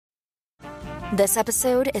This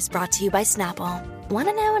episode is brought to you by Snapple. Want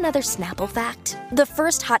to know another Snapple fact? The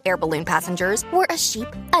first hot air balloon passengers were a sheep,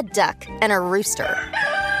 a duck, and a rooster.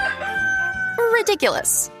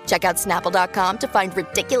 Ridiculous. Check out Snapple.com to find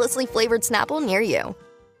ridiculously flavored Snapple near you.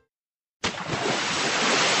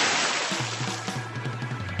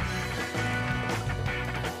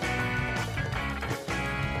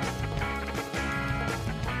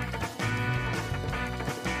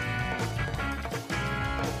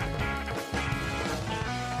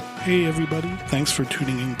 Hey everybody, thanks for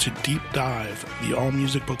tuning in to Deep Dive, the All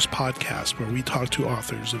Music Books podcast where we talk to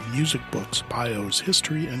authors of music books, bios,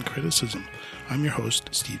 history, and criticism. I'm your host,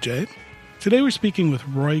 Steve J. Today we're speaking with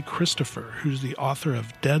Roy Christopher, who's the author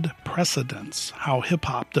of Dead Precedents, How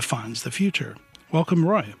Hip-Hop Defines the Future. Welcome,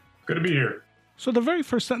 Roy. Good to be here. So the very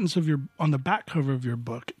first sentence on the back cover of your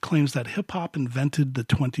book claims that hip-hop invented the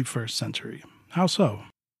 21st century. How so?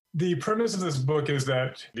 The premise of this book is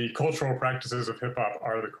that the cultural practices of hip-hop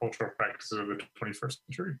are the cultural practices of the 21st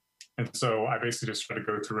century. And so I basically just try to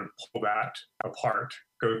go through and pull that apart,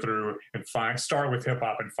 go through and start with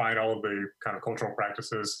hip-hop and find all of the kind of cultural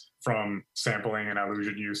practices from sampling and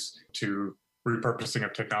allusion use to repurposing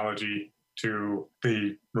of technology to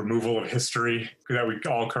the removal of history that we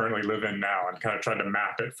all currently live in now and kind of try to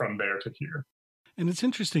map it from there to here. And it's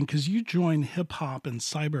interesting because you join hip-hop and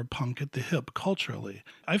cyberpunk at the hip culturally.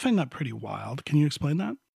 I find that pretty wild. Can you explain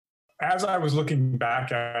that? As I was looking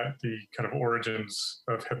back at the kind of origins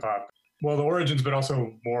of hip-hop, well, the origins, but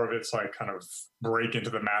also more of its like kind of break into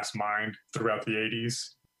the mass mind throughout the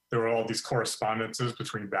 80s, there were all these correspondences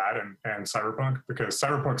between that and cyberpunk, because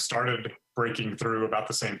cyberpunk started breaking through about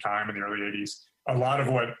the same time in the early 80s. A lot of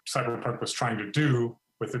what cyberpunk was trying to do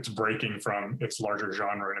with its breaking from its larger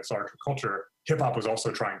genre and its larger culture, hip-hop was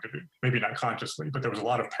also trying to do. Maybe not consciously, but there was a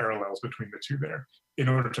lot of parallels between the two there. In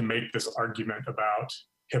order to make this argument about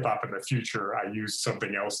hip-hop in the future, I used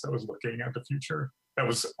something else that was looking at the future that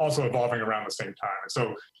was also evolving around the same time.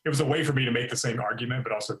 So it was a way for me to make the same argument,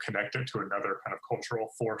 but also connect it to another kind of cultural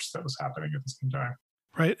force that was happening at the same time.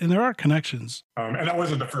 Right, and there are connections. And I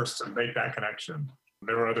wasn't the first to make that connection.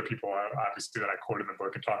 There were other people, obviously, that I quote in the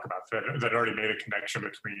book and talk about that already made a connection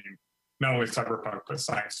between not only cyberpunk, but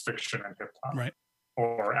science fiction and hip-hop, right,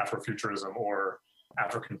 or Afrofuturism, or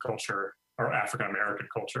African culture, or African-American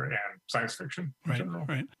culture and science fiction in general.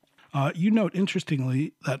 Right. You note,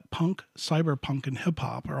 interestingly, that punk, cyberpunk, and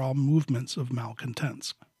hip-hop are all movements of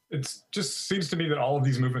malcontents. It just seems to me that all of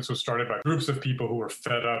these movements were started by groups of people who were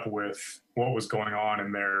fed up with what was going on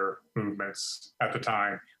in their movements at the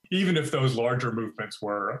time, even if those larger movements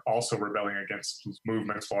were also rebelling against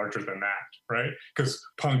movements larger than that, right? Because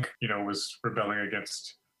punk, was rebelling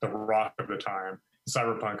against the rock of the time.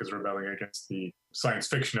 Cyberpunk is rebelling against the science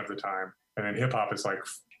fiction of the time. And then hip hop is like,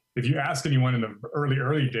 if you ask anyone in the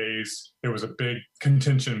early days, there was a big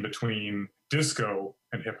contention between disco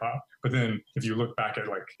and hip hop. But then if you look back at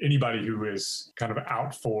like anybody who is kind of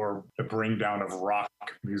out for the bring down of rock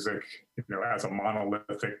music, as a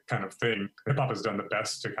monolithic kind of thing, hip hop has done the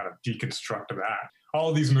best to kind of deconstruct that. All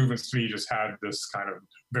of these movements to me just had this kind of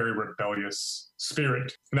very rebellious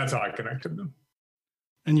spirit. And that's how I connected them.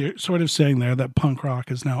 And you're sort of saying there that punk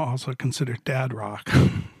rock is now also considered dad rock.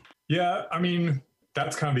 Yeah, I mean,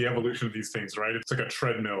 that's kind of the evolution of these things, right? It's like a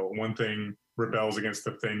treadmill. One thing rebels against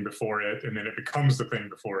the thing before it, and then it becomes the thing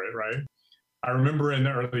before it, right? I remember in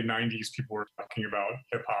the early 90s, people were talking about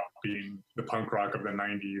hip-hop being the punk rock of the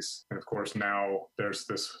 90s. And of course, now there's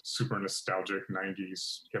this super nostalgic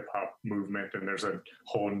 90s hip-hop movement, and there's a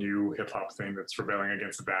whole new hip-hop thing that's rebelling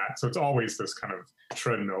against that. So it's always this kind of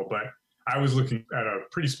treadmill. But I was looking at a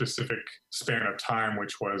pretty specific span of time,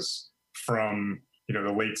 which was from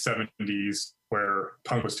the late 70s, where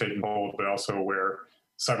punk was taking hold, but also where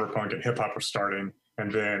cyberpunk and hip-hop were starting. And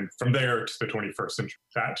then from there to the 21st century,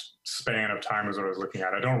 that span of time is what I was looking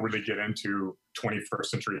at. I don't really get into 21st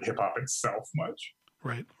century hip-hop itself much.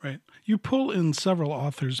 Right. You pull in several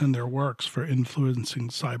authors and their works for influencing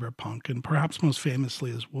cyberpunk, and perhaps most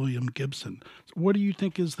famously is William Gibson. What do you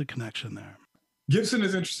think is the connection there? Gibson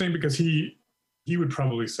is interesting because he would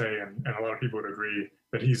probably say, and a lot of people would agree,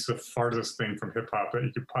 that he's the farthest thing from hip-hop that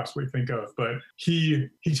you could possibly think of. But he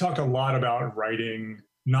talked a lot about writing,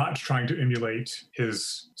 not trying to emulate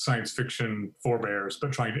his science fiction forebears,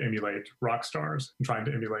 but trying to emulate rock stars and trying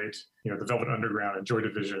to emulate, the Velvet Underground and Joy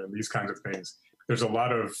Division and these kinds of things. There's a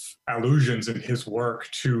lot of allusions in his work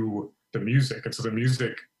to the music. And so the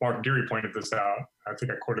music, Mark Deary pointed this out. I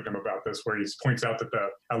think I quoted him about this, where he points out that the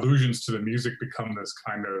allusions to the music become this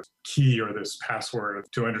kind of key or this password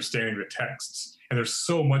to understanding the texts. And there's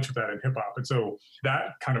so much of that in hip hop. And so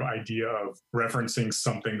that kind of idea of referencing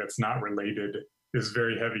something that's not related is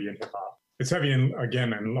very heavy in hip hop. it's heavy in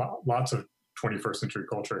lots of 21st century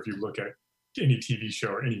culture. If you look at any TV show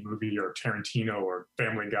or any movie or Tarantino or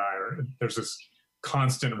Family Guy, or there's this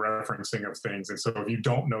constant referencing of things. And so if you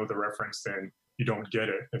don't know the reference, then you don't get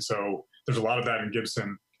it. And so there's a lot of that in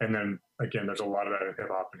Gibson. And then again, there's a lot of that in hip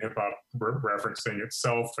hop, and hip hop referencing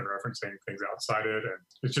itself and referencing things outside it. And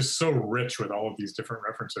it's just so rich with all of these different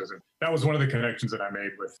references. And that was one of the connections that I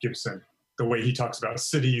made with Gibson. The way he talks about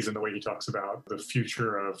cities and the way he talks about the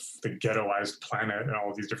future of the ghettoized planet and all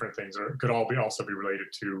of these different things could all also be related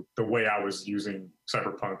to the way I was using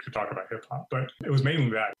cyberpunk to talk about hip hop. But it was mainly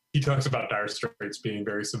that. He talks about Dire Straits being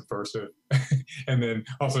very subversive. And then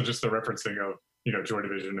also just the referencing of, Joy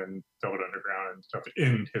Division and Velvet Underground and stuff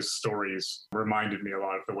in his stories reminded me a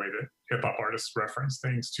lot of the way that hip hop artists reference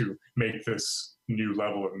things to make this new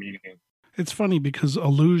level of meaning. It's funny because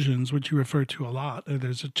allusions, which you refer to a lot,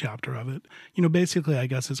 there's a chapter of it, basically, I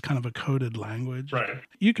guess it's kind of a coded language. Right.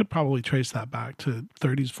 You could probably trace that back to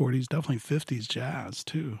 30s, 40s, definitely 50s jazz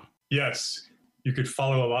too. Yes. You could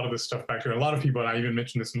follow a lot of this stuff back to. A lot of people, and I even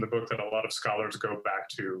mentioned this in the book, that a lot of scholars go back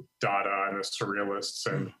to Dada and the Surrealists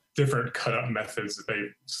and different cut-up methods that they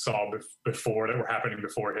saw before that were happening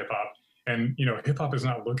before hip-hop. And, hip hop is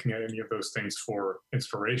not looking at any of those things for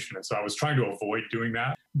inspiration. And so I was trying to avoid doing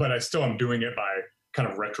that, but I still am doing it by kind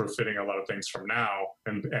of retrofitting a lot of things from now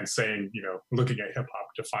and saying, looking at hip hop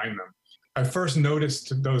to find them. I first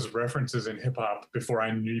noticed those references in hip hop before I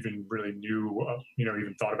even really knew,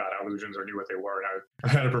 even thought about allusions or knew what they were. And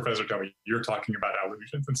I had a professor tell me, you're talking about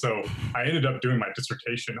allusions. And so I ended up doing my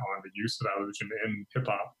dissertation on the use of allusion in hip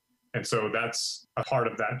hop. And so that's a part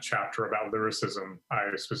of that chapter about lyricism. I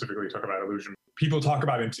specifically talk about allusion. People talk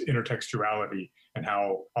about intertextuality and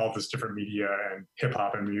how all this different media and hip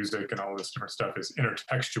hop and music and all this different stuff is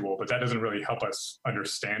intertextual, but that doesn't really help us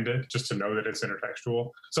understand it, just to know that it's intertextual.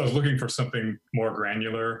 So I was looking for something more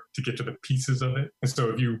granular to get to the pieces of it. And so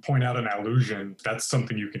if you point out an allusion, that's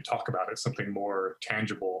something you can talk about. It's something more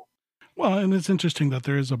tangible. Well, and it's interesting that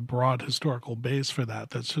there is a broad historical base for that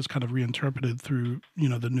that's just kind of reinterpreted through,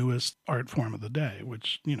 the newest art form of the day,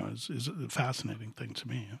 which, is a fascinating thing to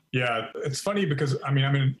me. Yeah, it's funny because, I'm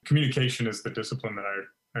in communication is the discipline that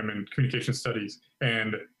I'm in, communication studies,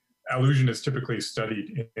 and allusion is typically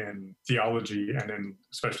studied in theology and in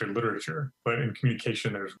especially literature. But in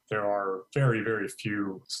communication, there are very, very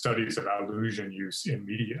few studies of allusion use in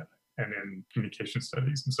media and in communication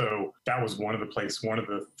studies. And so that was one of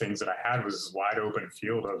the things that I had was this wide open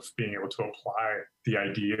field of being able to apply the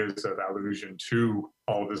ideas of allusion to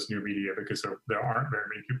all of this new media, because there aren't very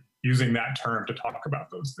many people using that term to talk about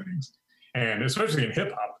those things. And especially in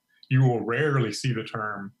hip hop, you will rarely see the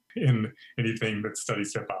term in anything that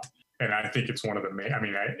studies hip hop. And I think it's one of the main,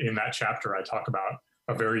 in that chapter, I talk about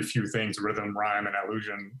a very few things: rhythm, rhyme, and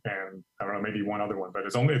allusion, and I don't know, maybe one other one, but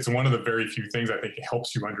it's one of the very few things I think it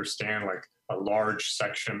helps you understand like a large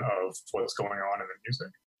section of what's going on in the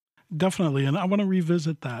music. Definitely, and I want to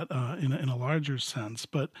revisit that in a larger sense,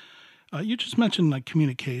 but you just mentioned like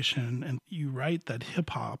communication, and you write that hip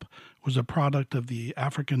hop was a product of the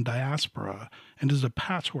African diaspora and is a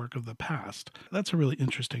patchwork of the past. That's a really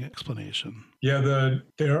interesting explanation. Yeah,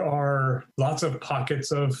 there are lots of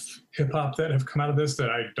pockets of hip hop that have come out of this that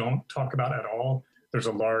I don't talk about at all. There's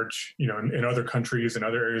a large, in other countries and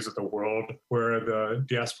other areas of the world where the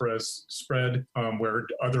diaspora has spread, where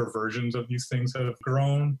other versions of these things have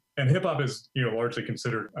grown. And hip hop is, largely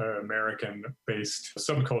considered an American-based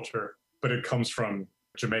subculture, but it comes from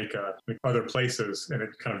Jamaica, other places, and it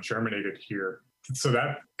kind of germinated here. So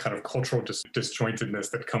that kind of cultural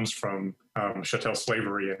disjointedness that comes from chattel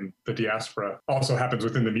slavery and the diaspora also happens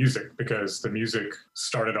within the music, because the music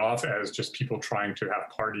started off as just people trying to have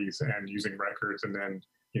parties and using records, and then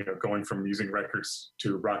going from using records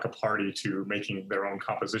to rock a party to making their own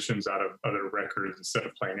compositions out of other records instead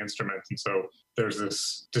of playing instruments. And so there's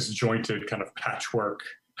this disjointed kind of patchwork,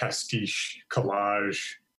 pastiche,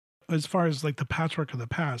 collage. As far as like the patchwork of the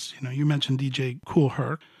past, you mentioned DJ Kool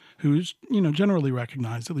Herc, who's, generally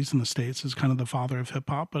recognized, at least in the States, as kind of the father of hip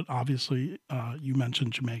hop. But obviously, you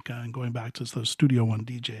mentioned Jamaica, and going back to those Studio One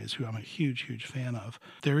DJs, who I'm a huge, huge fan of.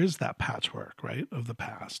 There is that patchwork, right, of the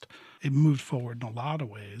past. It moved forward in a lot of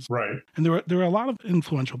ways. Right. And there were a lot of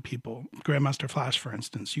influential people. Grandmaster Flash, for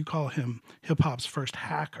instance, you call him hip hop's first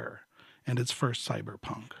hacker and its first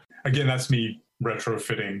cyberpunk. Again, that's me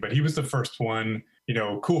retrofitting, but he was the first one.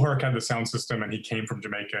 Kool Herc had the sound system, and he came from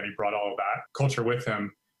Jamaica, and he brought all of that culture with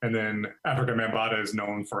him. And then Africa Bambaataa is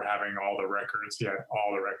known for having all the records. He had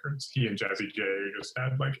all the records. He and Jazzy J just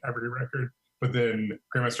had like every record. But then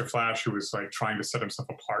Grandmaster Flash, who was like trying to set himself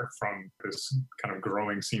apart from this kind of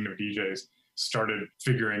growing scene of DJs, started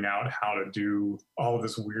figuring out how to do all of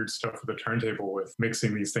this weird stuff with the turntable with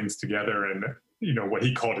mixing these things together and, what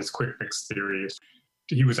he called his quick mix theory.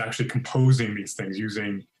 He was actually composing these things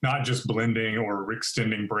using not just blending or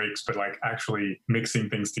extending breaks, but like actually mixing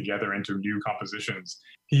things together into new compositions.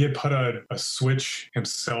 He had put a switch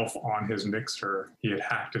himself on his mixer. He had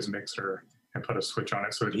hacked his mixer and put a switch on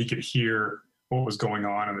it so that he could hear what was going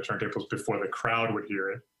on in the turntables before the crowd would hear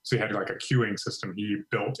it. So he had like a queuing system he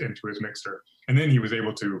built into his mixer. And then he was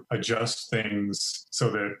able to adjust things so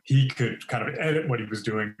that he could kind of edit what he was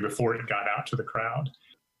doing before it got out to the crowd,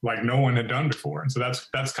 like no one had done before. And so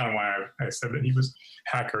that's kind of why I said that he was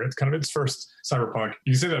hacker. It's kind of its first cyberpunk.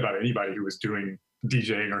 You say that about anybody who was doing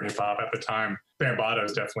DJing or hip hop at the time. Bambaataa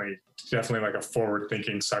is definitely like a forward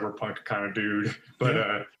thinking cyberpunk kind of dude.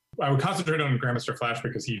 But I would concentrate on Grandmaster Flash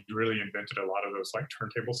because he really invented a lot of those like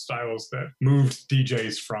turntable styles that moved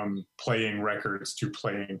DJs from playing records to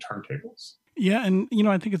playing turntables. Yeah. And,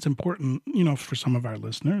 I think it's important, for some of our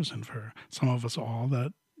listeners and for some of us all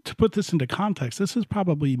that to put this into context, this is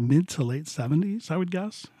probably mid to late 70s, I would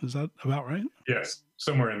guess. Is that about right? Yes,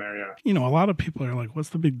 somewhere in there, yeah. A lot of people are like, what's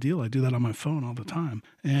the big deal? I do that on my phone all the time.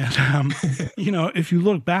 And, if you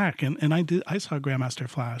look back, and I saw Grandmaster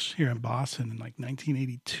Flash here in Boston in like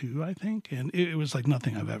 1982, I think. And it was like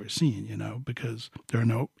nothing I've ever seen, because there are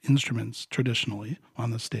no instruments traditionally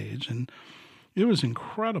on the stage. And it was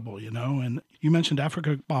incredible, and you mentioned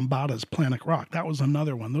Africa Bambaata's Planet Rock. That was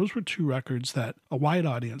another one. Those were two records that a wide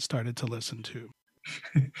audience started to listen to.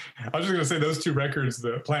 I was just going to say those two records,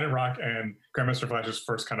 the Planet Rock and Grandmaster Flash's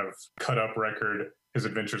first kind of cut up record, His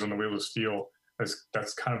Adventures on the Wheel of Steel,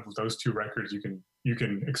 that's kind of those two records. You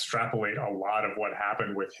can extrapolate a lot of what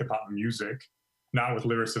happened with hip hop music, not with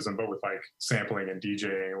lyricism, but with like sampling and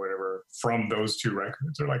DJing or whatever from those two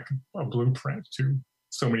records. They're like a blueprint to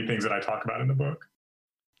so many things that I talk about in the book.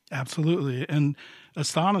 Absolutely. And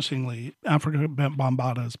astonishingly, Africa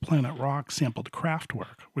Bambaata's Planet Rock sampled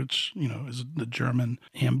Kraftwerk, which, is the German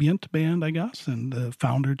ambient band, I guess. And the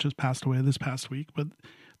founder just passed away this past week. But,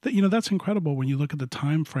 that's incredible when you look at the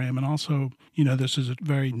time frame. And also, this is a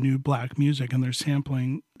very new black music and they're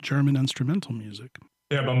sampling German instrumental music.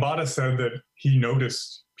 Yeah, Bambaataa said that he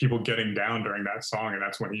noticed people getting down during that song. And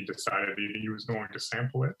that's when he decided he was going to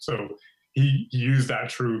sample it. So he used that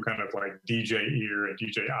true kind of like DJ ear and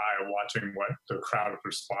DJ eye, watching what the crowd was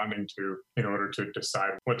responding to in order to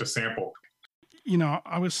decide what to sample.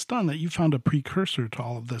 I was stunned that you found a precursor to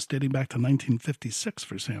all of this dating back to 1956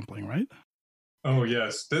 for sampling, right? Oh,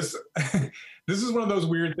 yes. This is one of those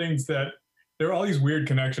weird things that there are all these weird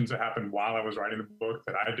connections that happened while I was writing the book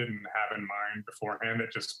that I didn't have in mind beforehand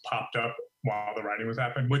that just popped up while the writing was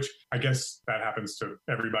happening, which I guess that happens to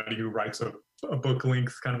everybody who writes a book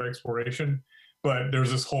length kind of exploration. But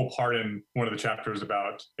there's this whole part in one of the chapters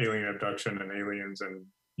about alien abduction and aliens and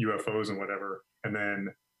UFOs and whatever. And then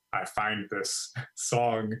I find this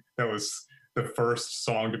song that was the first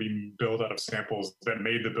song to be built out of samples that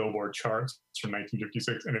made the Billboard charts from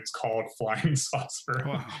 1956, and it's called Flying Saucer.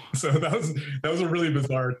 Wow. So that was a really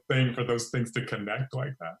bizarre thing for those things to connect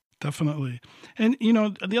like that. Definitely. And,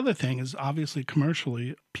 the other thing is obviously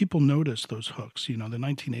commercially, people notice those hooks. The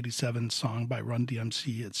 1987 song by Run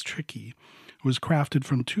DMC, It's Tricky, was crafted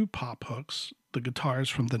from two pop hooks, the guitars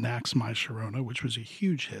from the Knack's My Sharona, which was a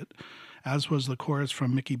huge hit, as was the chorus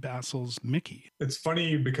from Mickey Basil's Mickey. It's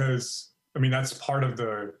funny because that's part of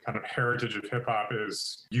the kind of heritage of hip hop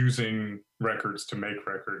is using records to make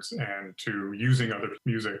records and to using other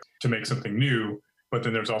music to make something new. But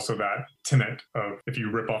then there's also that tenet of if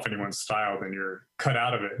you rip off anyone's style, then you're cut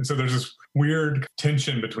out of it. And so there's this weird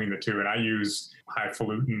tension between the two. And I use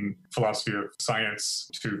highfalutin philosophy of science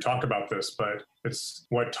to talk about this, but it's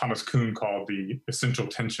what Thomas Kuhn called the essential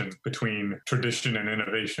tension between tradition and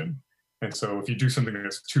innovation. And so if you do something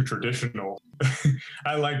that's too traditional,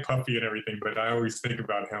 I like Puffy and everything, but I always think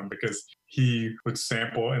about him because he would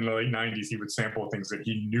sample in the late 90s, he would sample things that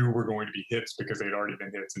he knew were going to be hits because they'd already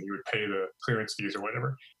been hits and he would pay the clearance fees or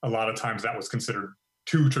whatever. A lot of times that was considered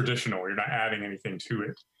too traditional. You're not adding anything to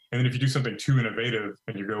it. And then if you do something too innovative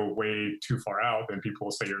and you go way too far out, then people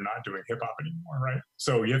will say you're not doing hip hop anymore, right?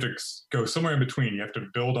 So you have to go somewhere in between. You have to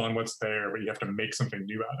build on what's there, but you have to make something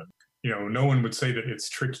new out of it. No one would say that It's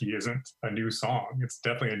Tricky isn't a new song. It's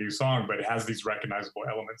definitely a new song, but it has these recognizable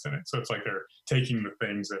elements in it. So it's like they're taking the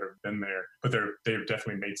things that have been there, but they've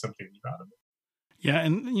definitely made something new out of it. Yeah,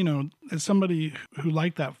 and, as somebody who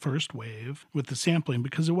liked that first wave with the sampling,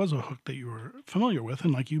 because it was a hook that you were familiar with,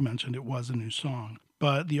 and like you mentioned, it was a new song.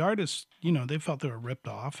 But the artists, they felt they were ripped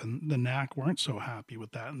off, and the Knack weren't so happy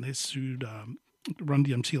with that, and they sued Run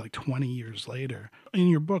DMC like 20 years later. In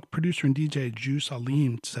your book, producer and DJ Juice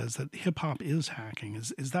Alim says that hip hop is hacking.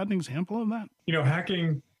 Is that an example of that?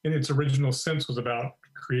 Hacking in its original sense was about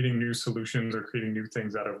creating new solutions or creating new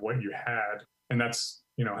things out of what you had. And that's,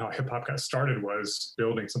 how hip hop got started, was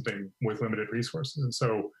building something with limited resources. And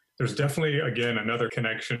so there's definitely, again, another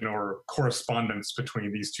connection or correspondence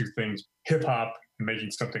between these two things. Hip hop and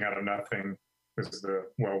making something out of nothing is the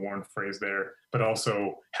well-worn phrase there, but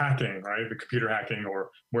also hacking, right? The computer hacking,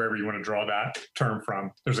 or wherever you want to draw that term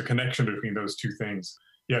from. There's a connection between those two things.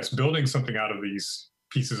 Yes, building something out of these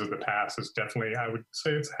pieces of the past is definitely, I would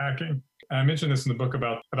say, it's hacking. And I mentioned this in the book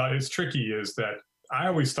about it's tricky, is that I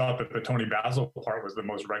always thought that the Tony Basil part was the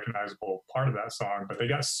most recognizable part of that song, but they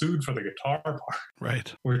got sued for the guitar part,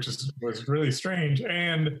 right? Which was really strange.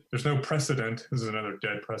 And there's no precedent. This is another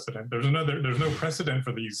dead precedent. There's no precedent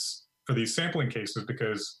for these sampling cases,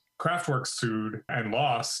 because Kraftwerk sued and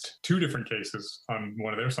lost 2 different cases on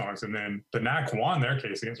one of their songs, and then the NAC won their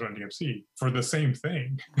case against Run DMC for the same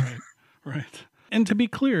thing. Right. And to be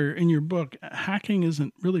clear, in your book, hacking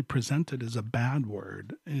isn't really presented as a bad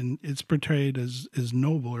word, and it's portrayed as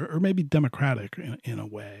noble or maybe democratic in a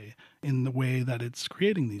way, in the way that it's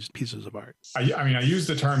creating these pieces of art. I use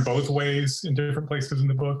the term both ways in different places in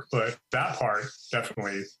the book, but that part,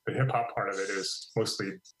 definitely the hip hop part of it, is mostly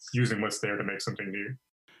using what's there to make something new.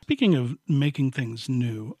 Speaking of making things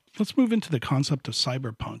new, let's move into the concept of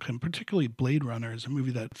cyberpunk, and particularly Blade Runner is a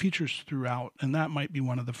movie that features throughout, and that might be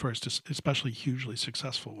one of the first, especially hugely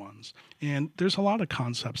successful ones. And there's a lot of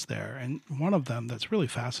concepts there, and one of them that's really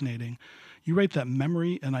fascinating, you write that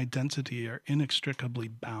memory and identity are inextricably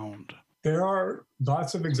bound. There are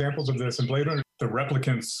lots of examples of this. In Blade Runner, the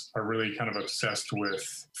replicants are really kind of obsessed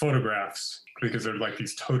with photographs because they're like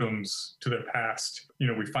these totems to their past.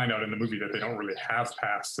 We find out in the movie that they don't really have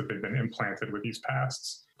pasts, that they've been implanted with these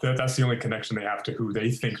pasts. That's the only connection they have to who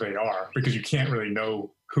they think they are, because you can't really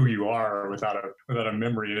know who you are without a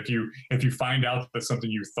memory. And if you find out that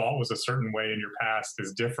something you thought was a certain way in your past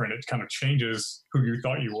is different, it kind of changes who you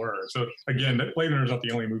thought you were. So again, Blade Runner is not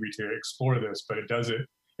the only movie to explore this, but it does it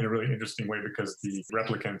in a really interesting way, because the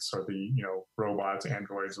replicants, or the robots,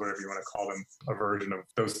 androids, whatever you want to call them, a version of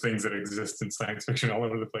those things that exist in science fiction all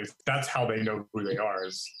over the place. That's how they know who they are,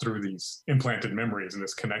 is through these implanted memories and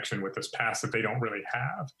this connection with this past that they don't really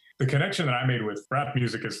have. The connection that I made with rap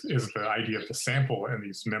music is the idea of the sample and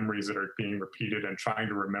these memories that are being repeated, and trying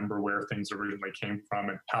to remember where things originally came from,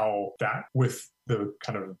 and how that, with the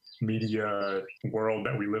kind of media world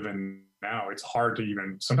that we live in now,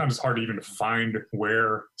 sometimes it's hard to even find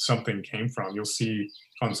where something came from. You'll see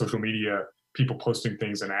on social media people posting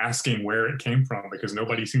things and asking where it came from, because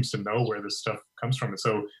nobody seems to know where this stuff comes from. And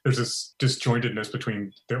so there's this disjointedness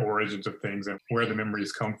between the origins of things and where the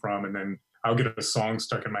memories come from. And then I'll get a song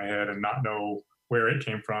stuck in my head and not know where it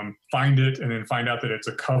came from, find it, and then find out that it's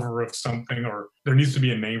a cover of something, or there needs to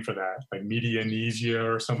be a name for that, like Medianesia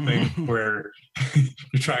or something, where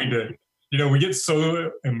you're trying to, we get so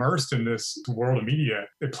immersed in this world of media,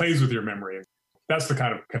 it plays with your memory. That's the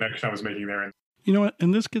kind of connection I was making there. You know what?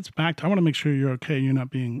 And this gets back to, I want to make sure you're okay. You're not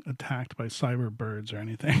being attacked by cyber birds or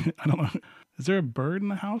anything. I don't know. Is there a bird in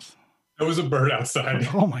the house? There was a bird outside.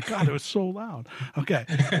 Oh my God, it was so loud. Okay.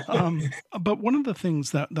 But one of the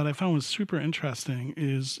things that I found was super interesting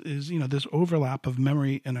is this overlap of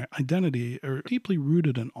memory and identity are deeply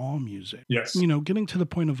rooted in all music. Yes. Getting to the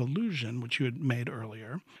point of illusion, which you had made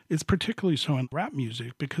earlier, is particularly so in rap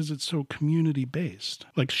music because it's so community-based,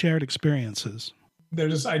 like shared experiences.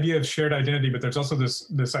 There's this idea of shared identity, but there's also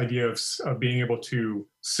this idea of being able to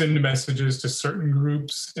send messages to certain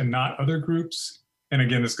groups and not other groups. And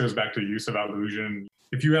again, this goes back to the use of allusion.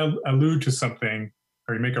 If you allude to something,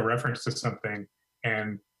 or you make a reference to something,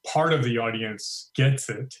 and part of the audience gets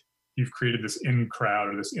it, you've created this in crowd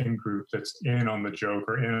or this in group that's in on the joke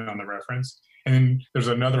or in on the reference. And then there's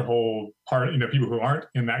another whole part, people who aren't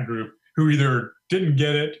in that group who either didn't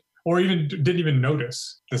get it or even didn't even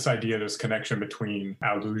notice this idea, this connection between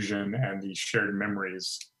allusion and these shared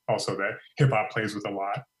memories. Also, that hip hop plays with a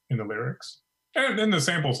lot in the lyrics. And then the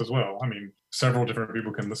samples as well. Several different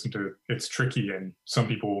people can listen to It's Tricky, and some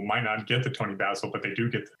people might not get the Tony Basil, but they do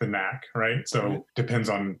get the knack, right? So depends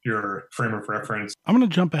on your frame of reference. I'm going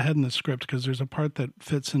to jump ahead in the script because there's a part that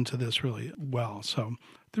fits into this really well. So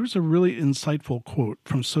there was a really insightful quote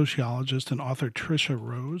from sociologist and author Trisha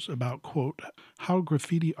Rose about, quote, how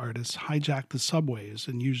graffiti artists hijacked the subways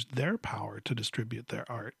and used their power to distribute their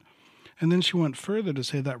art. And then she went further to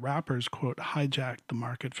say that rappers, quote, hijacked the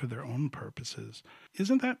market for their own purposes.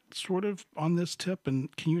 Isn't that sort of on this tip?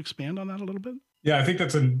 And can you expand on that a little bit? Yeah, I think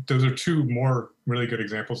those are two more really good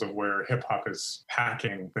examples of where hip hop is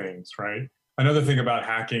hacking things, right? Another thing about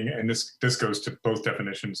hacking, and this goes to both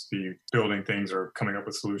definitions, the building things or coming up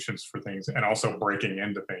with solutions for things, and also breaking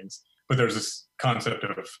into things. But there's this concept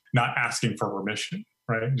of not asking for permission,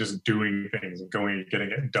 right? Just doing things and going and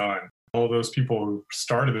getting it done. All those people who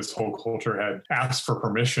started this whole culture had asked for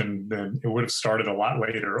permission, then it would have started a lot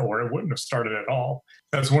later, or it wouldn't have started at all.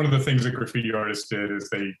 That's one of the things that graffiti artists did, is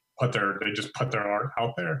they just put their art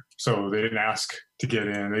out there. So they didn't ask to get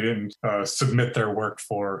in. They didn't submit their work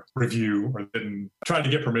for review, or didn't try to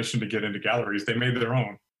get permission to get into galleries. They made their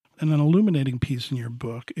own. And an illuminating piece in your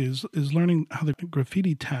book is learning how the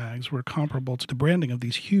graffiti tags were comparable to the branding of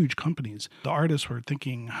these huge companies. The artists were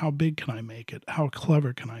thinking, how big can I make it? How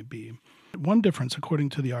clever can I be? One difference, according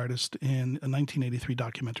to the artist in a 1983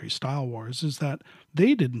 documentary, Style Wars, is that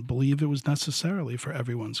they didn't believe it was necessarily for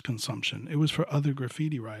everyone's consumption. It was for other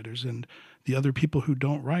graffiti writers, and the other people who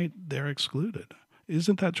don't write, they're excluded.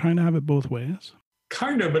 Isn't that trying to have it both ways?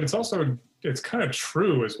 Kind of, but it's kind of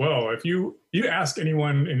true as well. If you ask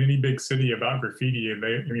anyone in any big city about graffiti, and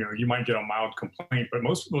you might get a mild complaint, but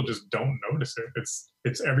most people just don't notice it.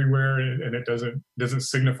 It's everywhere, and it doesn't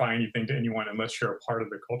signify anything to anyone unless you're a part of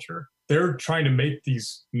the culture. They're trying to make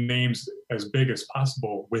these names as big as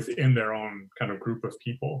possible within their own kind of group of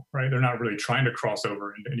people, right? They're not really trying to cross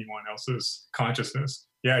over into anyone else's consciousness.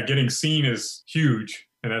 Yeah, getting seen is huge,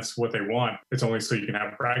 and that's what they want. It's only so you can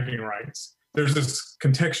have bragging rights. There's this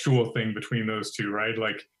contextual thing between those two, right?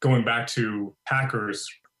 Like going back to hackers,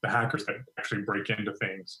 the hackers that actually break into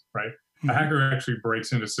things, right? Mm-hmm. A hacker actually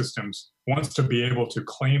breaks into systems, wants to be able to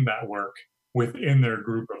claim that work within their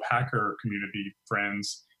group of hacker community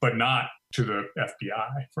friends, but not to the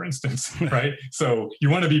FBI, for instance, right? So you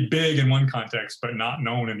want to be big in one context, but not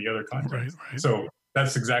known in the other context. Right. So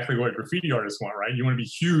that's exactly what graffiti artists want, right? You want to be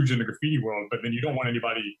huge in the graffiti world, but then you don't want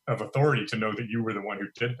anybody of authority to know that you were the one who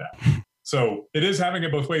did that. So it is having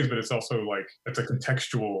it both ways, but it's also like, it's a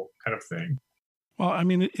contextual kind of thing. Well, I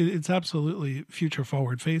mean, it's absolutely future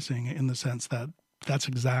forward facing in the sense that that's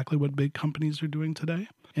exactly what big companies are doing today.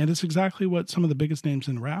 And it's exactly what some of the biggest names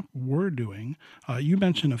in rap were doing. You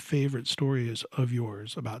mentioned a favorite story of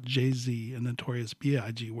yours about Jay-Z and Notorious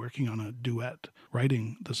B.I.G. working on a duet,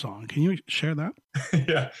 writing the song. Can you share that?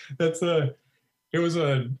 Yeah, it was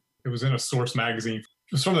in a Source magazine.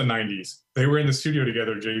 It was from the 90s. They were in the studio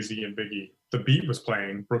together, Jay-Z and Biggie. The beat was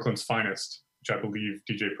playing, Brooklyn's Finest, which I believe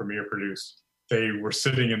DJ Premier produced. They were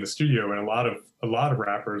sitting in the studio, and a lot of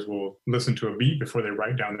rappers will listen to a beat before they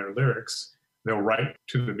write down their lyrics. They'll write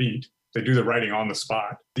to the beat. They do the writing on the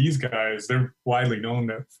spot. These guys, they're widely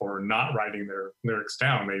known for not writing their lyrics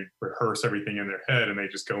down. They rehearse everything in their head, and they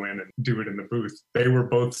just go in and do it in the booth. They were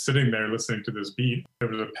both sitting there listening to this beat. There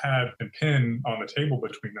was a pad and pen on the table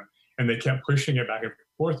between them, and they kept pushing it back and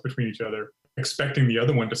forth between each other, expecting the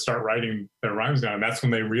other one to start writing their rhymes down. And that's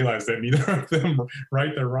when they realized that neither of them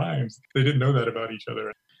write their rhymes. They didn't know that about each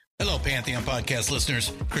other. Hello, Pantheon Podcast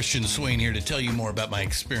listeners. Christian Swain here to tell you more about my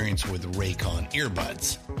experience with Raycon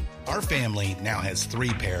earbuds. Our family now has 3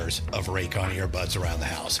 pairs of Raycon earbuds around the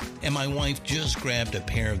house, and my wife just grabbed a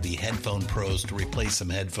pair of the Headphone Pros to replace some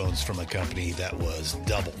headphones from a company that was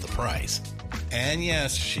double the price. And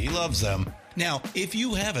yes, she loves them. Now, if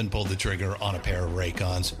you haven't pulled the trigger on a pair of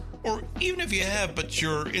Raycons, or even if you have, but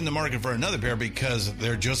you're in the market for another pair because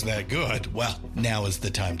they're just that good, well, now is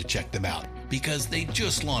the time to check them out, because they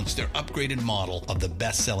just launched their upgraded model of the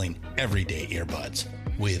best-selling everyday earbuds.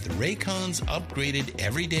 With Raycon's upgraded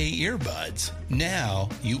everyday earbuds, now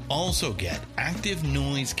you also get active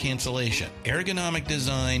noise cancellation, ergonomic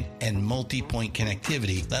design, and multi-point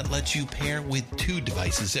connectivity that lets you pair with 2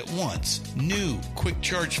 devices at once. New quick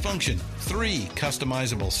charge function, 3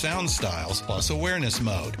 customizable sound styles, plus awareness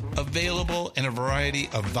mode. Available in a variety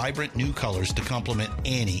of vibrant new colors to complement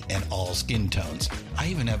any and all skin tones. I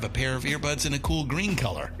even have a pair of earbuds in a cool green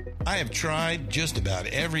color. I have tried just about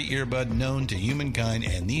every earbud known to humankind,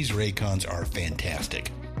 and these Raycons are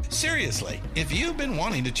fantastic. Seriously, if you've been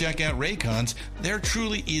wanting to check out Raycons, there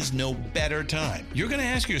truly is no better time. You're going to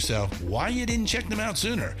ask yourself why you didn't check them out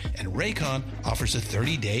sooner, and Raycon offers a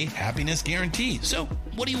 30-day happiness guarantee. So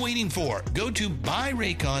what are you waiting for? Go to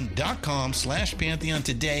buyraycon.com/Pantheon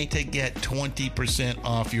today to get 20%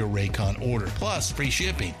 off your Raycon order, plus free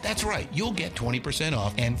shipping. That's right, you'll get 20%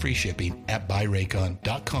 off and free shipping at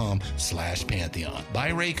buyraycon.com/Pantheon.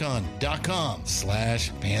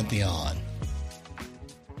 buyraycon.com/Pantheon.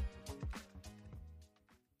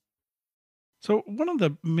 So one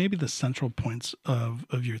of maybe the central points of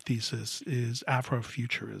your thesis is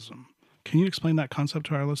Afrofuturism. Can you explain that concept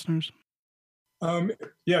to our listeners?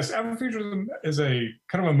 Yes, Afrofuturism is a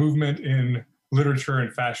kind of a movement in literature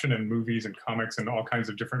and fashion and movies and comics and all kinds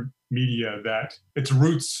of different media that its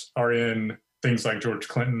roots are in things like George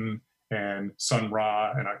Clinton and Sun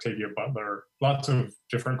Ra and Octavia Butler, lots of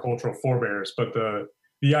different cultural forebears. But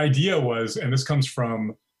the idea was, and this comes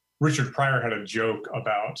from Richard Pryor had a joke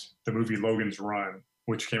about the movie Logan's Run,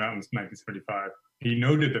 which came out in 1975. He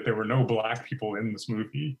noted that there were no Black people in this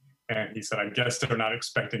movie. And he said, I guess they're not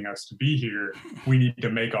expecting us to be here. We need to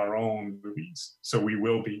make our own movies, so we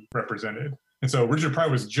will be represented. And so Richard Pryor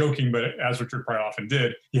was joking, but as Richard Pryor often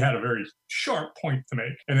did, he had a very sharp point to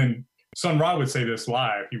make. And then Sun Ra would say this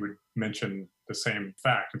live. He would mention the same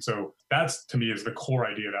fact. And so that's, to me, is the core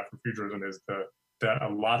idea of Afrofuturism, is that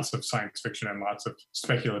lots of science fiction and lots of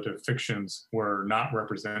speculative fictions were not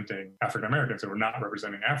representing African Americans. They were not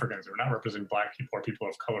representing Africans. They were not representing Black people or people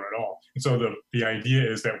of color at all. And so the idea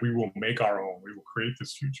is that we will make our own. We will create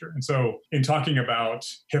this future. And so in talking about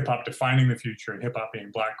hip hop defining the future and hip hop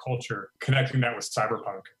being Black culture, connecting that with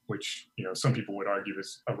cyberpunk, which some people would argue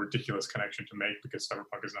is a ridiculous connection to make because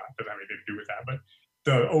cyberpunk doesn't have anything to do with that. But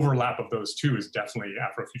the overlap of those two is definitely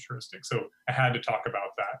Afrofuturistic. So I had to talk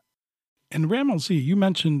about that. And Ram LZ, you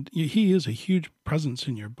mentioned he is a huge presence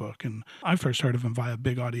in your book. And I first heard of him via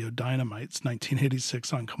Big Audio Dynamite's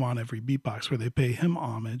 1986 on Come On Every Beatbox, where they pay him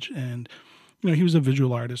homage. And, he was a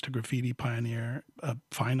visual artist, a graffiti pioneer, a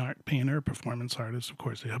fine art painter, performance artist, of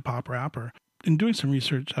course, a hip hop rapper. In doing some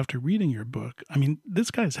research after reading your book, I mean,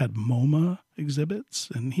 this guy's had MoMA exhibits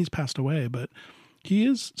and he's passed away, but he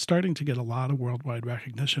is starting to get a lot of worldwide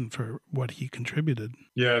recognition for what he contributed.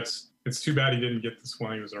 Yeah, it's too bad he didn't get this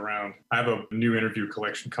when he was around. I have a new interview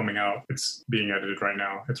collection coming out. It's being edited right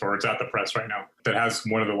now. It's at the press right now. That has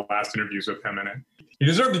one of the last interviews with him in it. He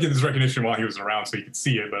deserved to get this recognition while he was around so he could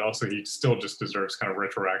see it, but also he still just deserves kind of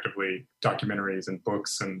retroactively documentaries and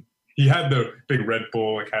books. And he had the big Red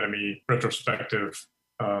Bull Academy retrospective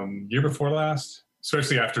year before last,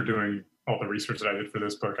 especially after doing all the research that I did for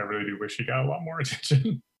this book. I really do wish he got a lot more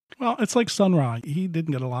attention. Well, it's like Sun Ra. He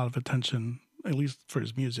didn't get a lot of attention, at least for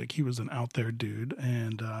his music. He was an out there dude.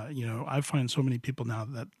 And, I find so many people now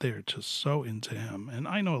that they're just so into him. And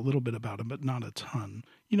I know a little bit about him, but not a ton.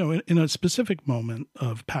 In a specific moment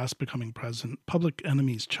of past becoming present, Public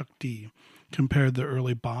Enemy's Chuck D compared the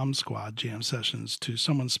early Bomb Squad jam sessions to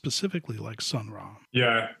someone specifically like Sun Ra.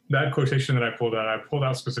 Yeah, that quotation that I pulled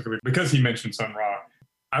out specifically because he mentioned Sun Ra.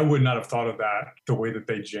 I would not have thought of that the way that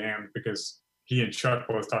they jammed, because he and Chuck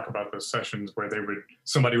both talk about those sessions where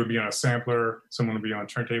somebody would be on a sampler, someone would be on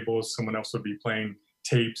turntables, someone else would be playing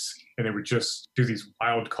tapes, and they would just do these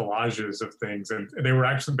wild collages of things. And they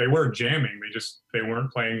were jamming. They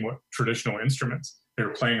weren't playing traditional instruments. They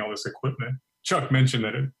were playing all this equipment. Chuck mentioned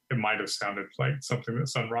that it might have sounded like something that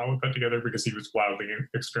Sun Ra would put together because he was wildly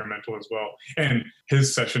experimental as well. And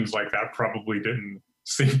his sessions like that probably didn't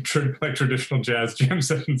seem like traditional jazz jam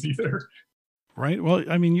sessions either. Right. Well,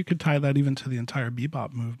 I mean, you could tie that even to the entire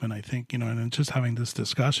bebop movement, I think, and just having this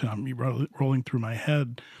discussion, I'm rolling through my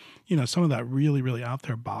head, some of that really, really out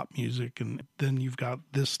there bop music. And then you've got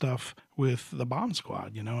this stuff with the Bomb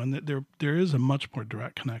Squad, and there is a much more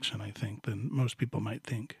direct connection, I think, than most people might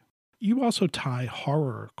think. You also tie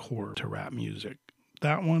horrorcore to rap music.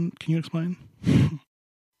 That one, can you explain?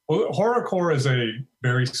 Well, horrorcore is a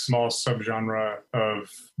very small subgenre of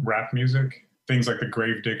rap music. Things like the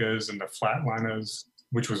Gravediggers and the Flatliners,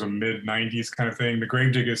 which was a mid-90s kind of thing. The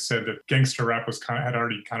Gravediggers said that gangster rap had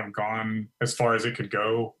already kind of gone as far as it could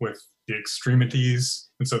go with the extremities.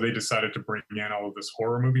 And so they decided to bring in all of this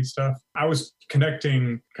horror movie stuff. I was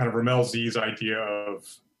connecting kind of Ramel Z's idea of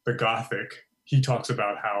the Gothic. He talks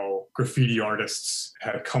about how graffiti artists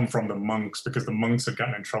had come from the monks because the monks had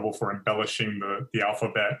gotten in trouble for embellishing the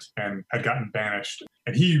alphabet and had gotten banished.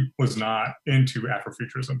 And he was not into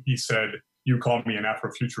Afrofuturism. He said, "You call me an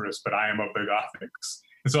Afrofuturist, but I am of the Gothics."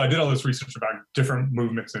 And so I did all this research about different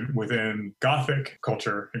movements within Gothic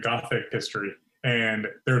culture and Gothic history. And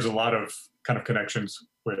there's a lot of kind of connections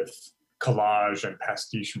with collage and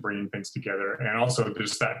pastiche and bringing things together. And also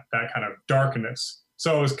just that kind of darkness.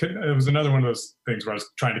 So it was another one of those things where I was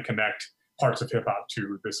trying to connect parts of hip hop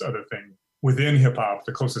to this other thing. Within hip hop,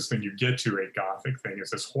 the closest thing you get to a Gothic thing is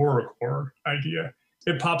this horrorcore idea.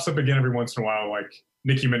 It pops up again every once in a while, like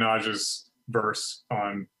Nicki Minaj's verse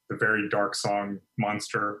on the very dark song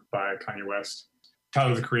Monster by Kanye West.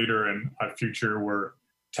 Tyler, the Creator, and Odd Future were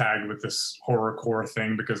tagged with this horrorcore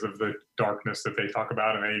thing because of the darkness that they talk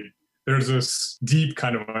about. And there's this deep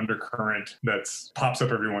kind of undercurrent that pops up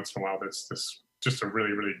every once in a while. That's this just a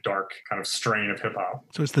really, really dark kind of strain of hip hop.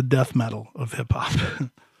 So it's the death metal of hip hop.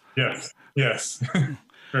 Yes,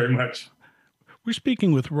 very much. We're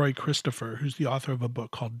speaking with Roy Christopher, who's the author of a book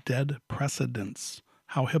called Dead Precedents: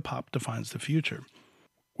 how hip-hop defines the future.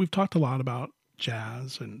 We've talked a lot about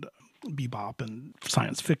jazz and bebop and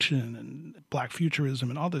science fiction and black futurism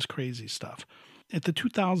and all this crazy stuff. At the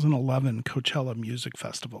 2011 Coachella Music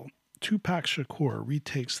Festival, Tupac Shakur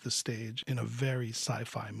retakes the stage in a very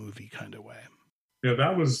sci-fi movie kind of way. Yeah,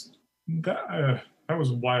 that was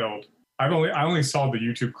wild. I only saw the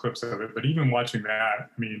YouTube clips of it, but even watching that,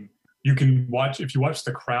 I mean, you can watch, if you watch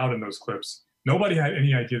the crowd in those clips, nobody had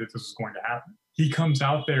any idea that this was going to happen. He comes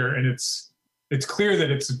out there and it's clear that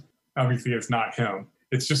it's obviously it's not him.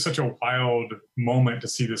 It's just such a wild moment to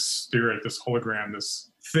see this spirit, this hologram,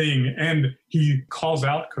 this thing. And he calls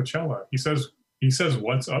out Coachella. He says,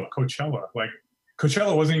 "What's up, Coachella?" Like,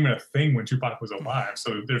 Coachella wasn't even a thing when Tupac was alive.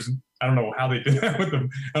 So I don't know how they did that with him.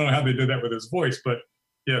 I don't know how they did that with his voice, but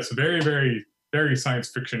yes, very, very, very science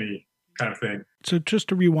fiction-y kind of thing. So just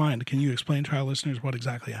to rewind, can you explain to our listeners what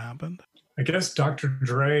exactly happened? I guess Dr.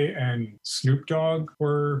 Dre and Snoop Dogg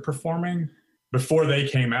were performing. Before they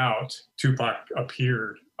came out, Tupac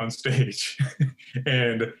appeared on stage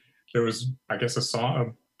and there was, I guess, a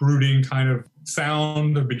brooding kind of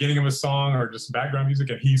sound, the beginning of a song or just background music.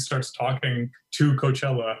 And he starts talking to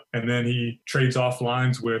Coachella and then he trades off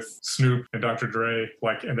lines with Snoop and Dr. Dre,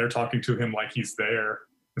 and they're talking to him like he's there.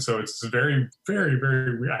 And so it's very, very,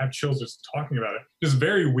 very weird. I have chills just talking about it. Just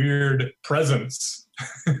very weird presence,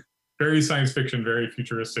 very science fiction, very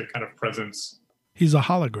futuristic kind of presence. He's a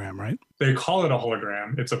hologram, right? They call it a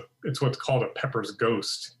hologram. It's what's called a Pepper's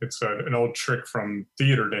ghost. It's an old trick from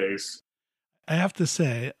theater days. I have to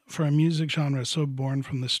say, for a music genre so born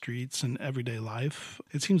from the streets and everyday life,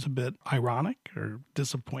 it seems a bit ironic or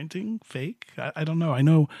disappointing, fake. I don't know. I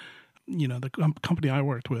know, the company I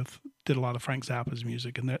worked with did a lot of Frank Zappa's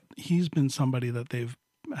music, and that he's been somebody that they've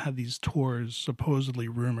had these tours supposedly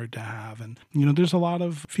rumored to have. And, there's a lot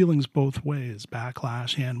of feelings both ways,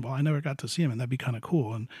 backlash and, well, I never got to see him and that'd be kind of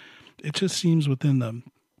cool. And it just seems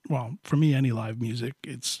for me, any live music,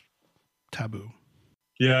 it's taboo.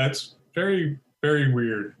 Yeah, it's very, very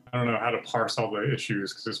weird. I don't know how to parse all the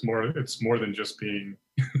issues because it's more than just being,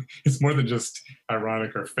 it's more than just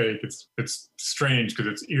ironic or fake. It's strange because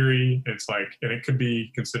it's eerie. And it could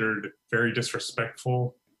be considered very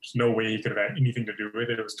disrespectful. There's no way he could have had anything to do with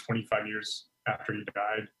it. It was 25 years after he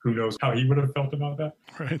died. Who knows how he would have felt about that?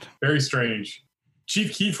 Right. Very strange.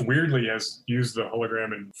 Chief Keef weirdly has used the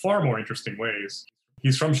hologram in far more interesting ways.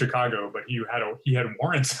 He's from Chicago, but he had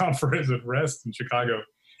warrants out for his arrest in Chicago.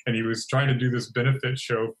 And he was trying to do this benefit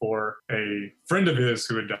show for a friend of his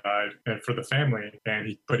who had died and for the family.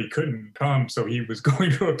 But he couldn't come. So he was going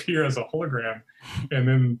to appear as a hologram. And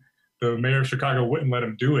then the mayor of Chicago wouldn't let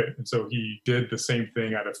him do it. And so he did the same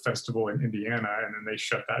thing at a festival in Indiana. And then they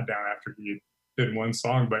shut that down after he did one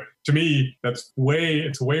song. But to me, it's way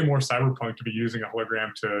more cyberpunk to be using a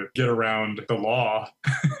hologram to get around the law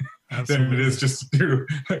than it is just to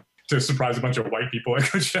surprise a bunch of white people at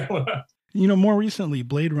Coachella. More recently,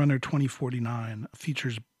 Blade Runner 2049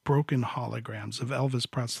 features broken holograms of Elvis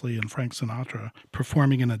Presley and Frank Sinatra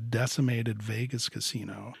performing in a decimated Vegas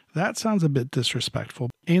casino. That sounds a bit disrespectful,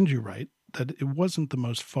 and you're right that it wasn't the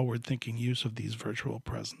most forward-thinking use of these virtual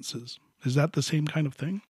presences. Is that the same kind of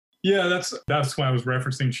thing? Yeah, that's why I was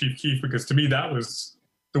referencing Chief Keef, because to me that was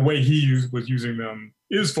the way he was using them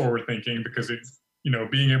is forward-thinking, because it's,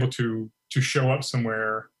 being able to show up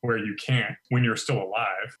somewhere where you can't when you're still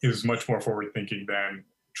alive is much more forward-thinking than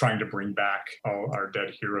trying to bring back all our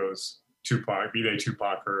dead heroes, Tupac, be they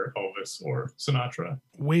Tupac or Elvis or Sinatra.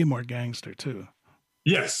 Way more gangster, too.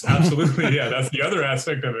 Yes, absolutely. Yeah, that's the other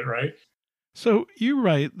aspect of it, right? So you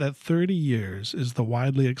write that 30 years is the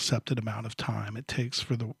widely accepted amount of time it takes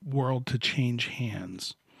for the world to change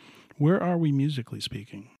hands. Where are we musically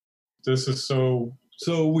speaking? This is so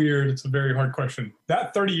weird. It's a very hard question.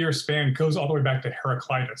 That 30-year span goes all the way back to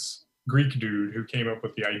Heraclitus, Greek dude who came up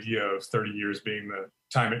with the idea of 30 years being the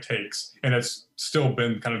time it takes. And it's still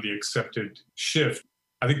been kind of the accepted shift.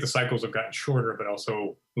 I think the cycles have gotten shorter, but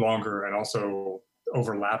also longer and also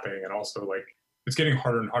overlapping. And also it's getting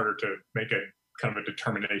harder and harder to make a kind of a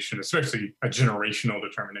determination, especially a generational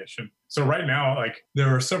determination. So right now, there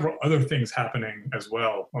are several other things happening as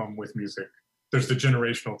well with music. There's the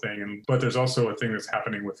generational thing, but there's also a thing that's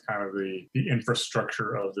happening with kind of the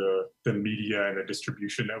infrastructure of the media and the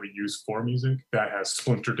distribution that we use for music that has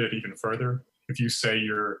splintered it even further. If you say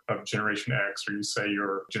you're of Generation X or you say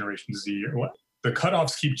you're Generation Z or what, the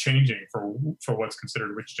cutoffs keep changing for what's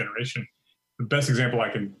considered which generation. The best example I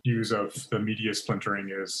can use of the media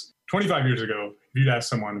splintering is 25 years ago, if you'd ask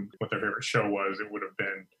someone what their favorite show was, it would have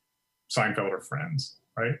been Seinfeld or Friends,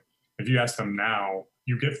 right? If you ask them now,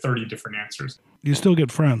 you get 30 different answers. You still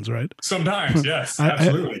get Friends, right? Sometimes, yes,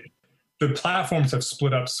 absolutely. the platforms have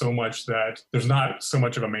split up so much that there's not so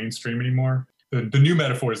much of a mainstream anymore. The new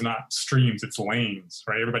metaphor is not streams, it's lanes,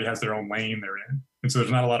 right? Everybody has their own lane they're in. And so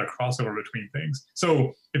there's not a lot of crossover between things.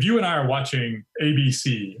 So if you and I are watching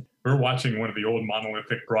ABC, we're watching one of the old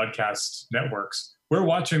monolithic broadcast networks, we're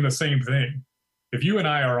watching the same thing. If you and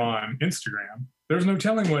I are on Instagram, there's no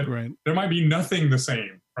telling what, there might be nothing the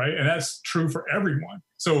same, right? And that's true for everyone.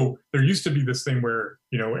 So there used to be this thing where,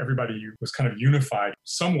 everybody was kind of unified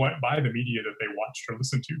somewhat by the media that they watched or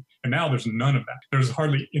listened to. And now there's none of that. There's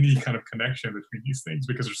hardly any kind of connection between these things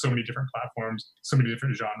because there's so many different platforms, so many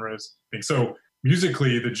different genres. So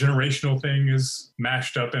musically, the generational thing is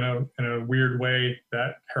mashed up in a weird way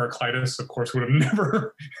that Heraclitus, of course, would have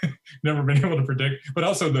never been able to predict. But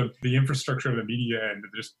also the infrastructure of the media and the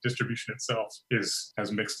distribution itself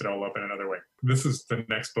has mixed it all up in another way. This is the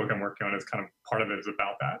next book I'm working on. It's kind of part of it is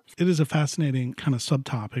about that. It is a fascinating kind of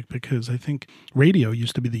subtopic because I think radio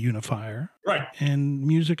used to be the unifier. Right. And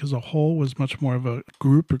music as a whole was much more of a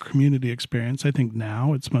group or community experience. I think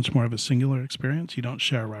now it's much more of a singular experience. You don't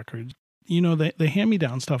share records. The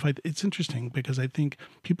hand-me-down stuff, it's interesting because I think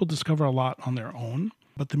people discover a lot on their own,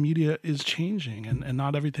 but the media is changing and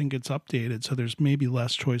not everything gets updated. So there's maybe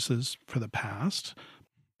less choices for the past.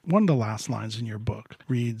 One of the last lines in your book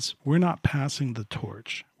reads, "We're not passing the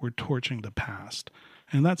torch, we're torching the past."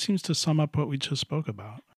 And that seems to sum up what we just spoke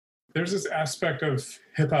about. There's this aspect of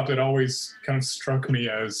hip-hop that always kind of struck me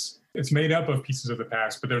as it's made up of pieces of the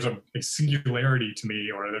past, but there's a singularity to me,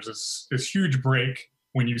 or there's this huge break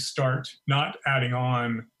when you start not adding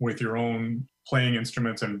on with your own playing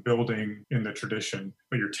instruments and building in the tradition,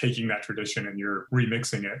 but you're taking that tradition and you're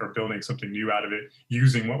remixing it or building something new out of it,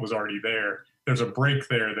 using what was already there. There's a break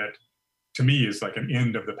there that, to me, is like an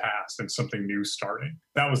end of the past and something new starting.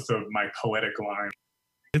 That was my poetic line.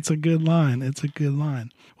 It's a good line. It's a good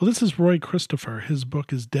line. Well, this is Roy Christopher. His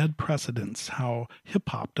book is Dead Precedents, How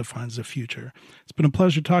Hip-Hop Defines the Future. It's been a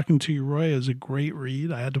pleasure talking to you, Roy. It was a great read.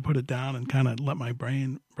 I had to put it down and kind of let my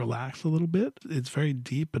brain relax a little bit. It's very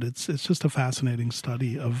deep, but it's just a fascinating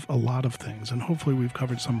study of a lot of things, and hopefully we've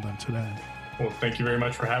covered some of them today. Well, thank you very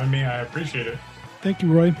much for having me. I appreciate it. Thank you,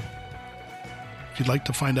 Roy. If you'd like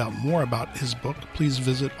to find out more about his book, please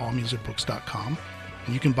visit allmusicbooks.com,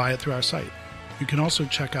 and you can buy it through our site. You can also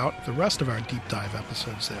check out the rest of our deep dive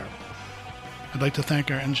episodes there. I'd like to thank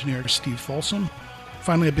our engineer, Steve Folsom.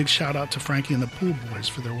 Finally, a big shout out to Frankie and the Pool Boys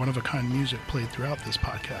for their one-of-a-kind music played throughout this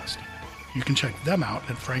podcast. You can check them out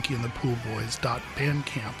at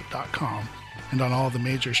frankieandthepoolboys.bandcamp.com and on all the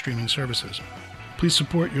major streaming services. Please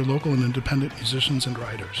support your local and independent musicians and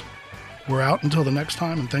writers. We're out until the next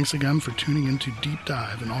time, and thanks again for tuning into Deep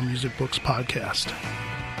Dive, an All Music Books podcast.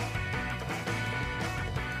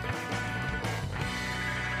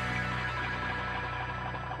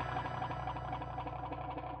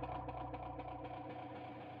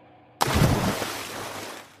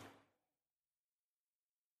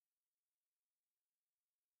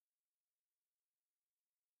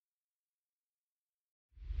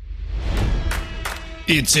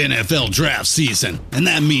 It's NFL draft season, and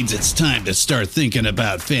that means it's time to start thinking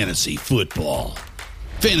about fantasy football.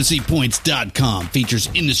 FantasyPoints.com features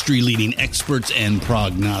industry-leading experts and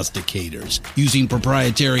prognosticators using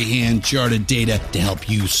proprietary hand-charted data to help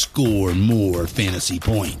you score more fantasy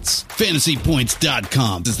points.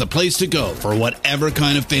 FantasyPoints.com is the place to go for whatever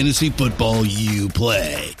kind of fantasy football you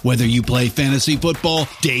play. Whether you play fantasy football,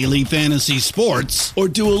 daily fantasy sports, or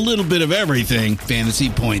do a little bit of everything,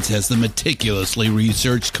 Fantasy Points has the meticulously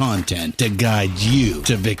researched content to guide you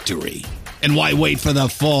to victory. And why wait for the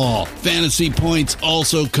fall? Fantasy Points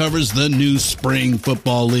also covers the new spring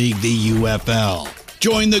football league, the UFL.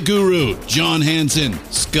 Join the guru, John Hansen,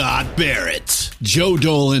 Scott Barrett, Joe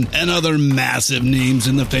Dolan, and other massive names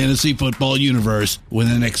in the fantasy football universe with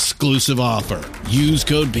an exclusive offer. Use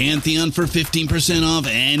code Pantheon for 15% off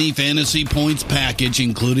any Fantasy Points package,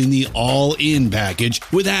 including the all-in package,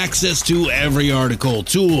 with access to every article,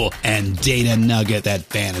 tool, and data nugget that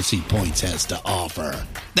Fantasy Points has to offer.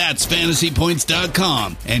 That's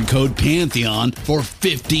FantasyPoints.com and code Pantheon for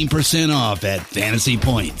 15% off at Fantasy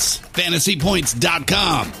Points.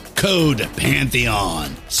 FantasyPoints.com, code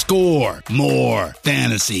Pantheon. Score more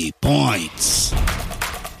fantasy points.